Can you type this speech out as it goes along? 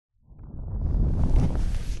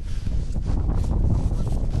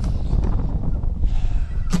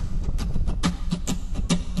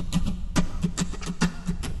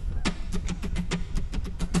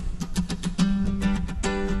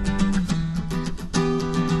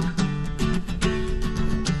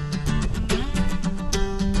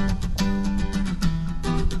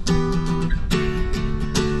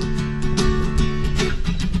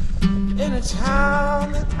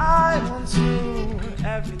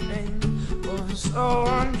and was so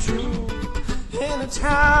untrue. In a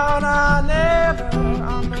town I never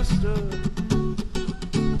understood.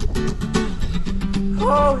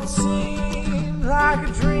 Oh, it seemed like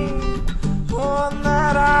a dream, one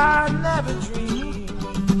that I never dreamed.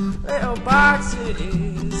 Little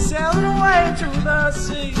boxes sailing away to the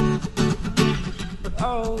sea, but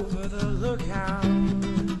over the lookout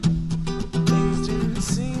things didn't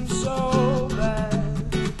seem so bad.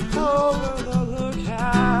 Over the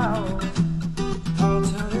lookout, I'll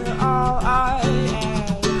tell you all I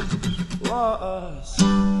had was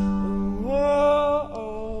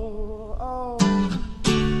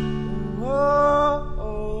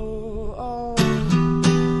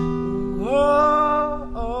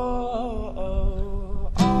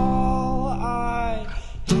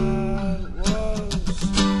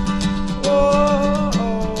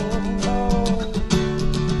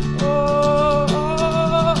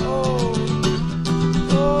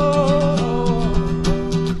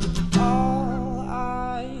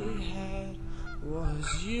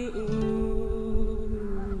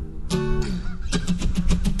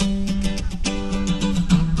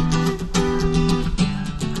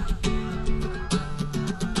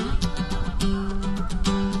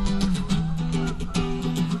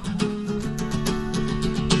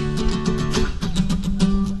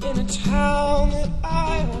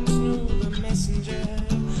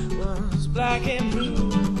black and blue.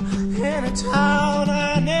 In a town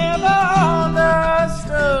I never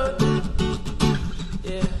understood.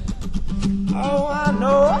 Yeah. Oh, I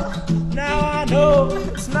know, now I know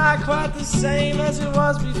it's not quite the same as it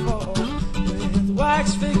was before, with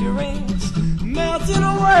wax figurines melting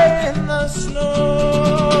away in the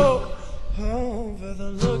snow. Over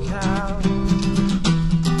the lookout,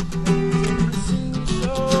 things didn't seem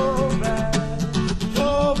so bad.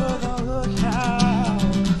 Over the lookout,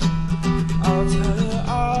 I'll tell you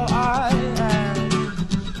all I had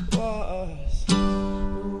was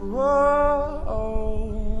whoa, oh,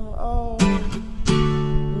 oh,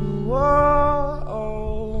 whoa, oh,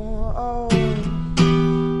 oh,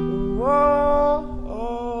 whoa,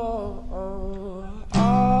 oh, oh.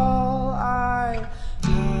 All I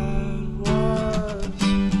had was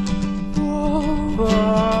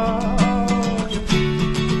whoa.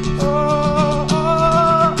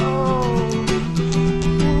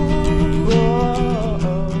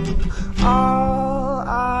 All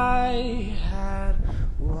I had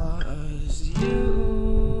was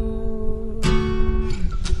you,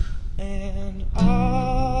 and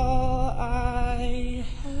all I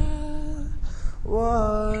had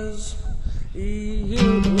was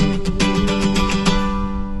you.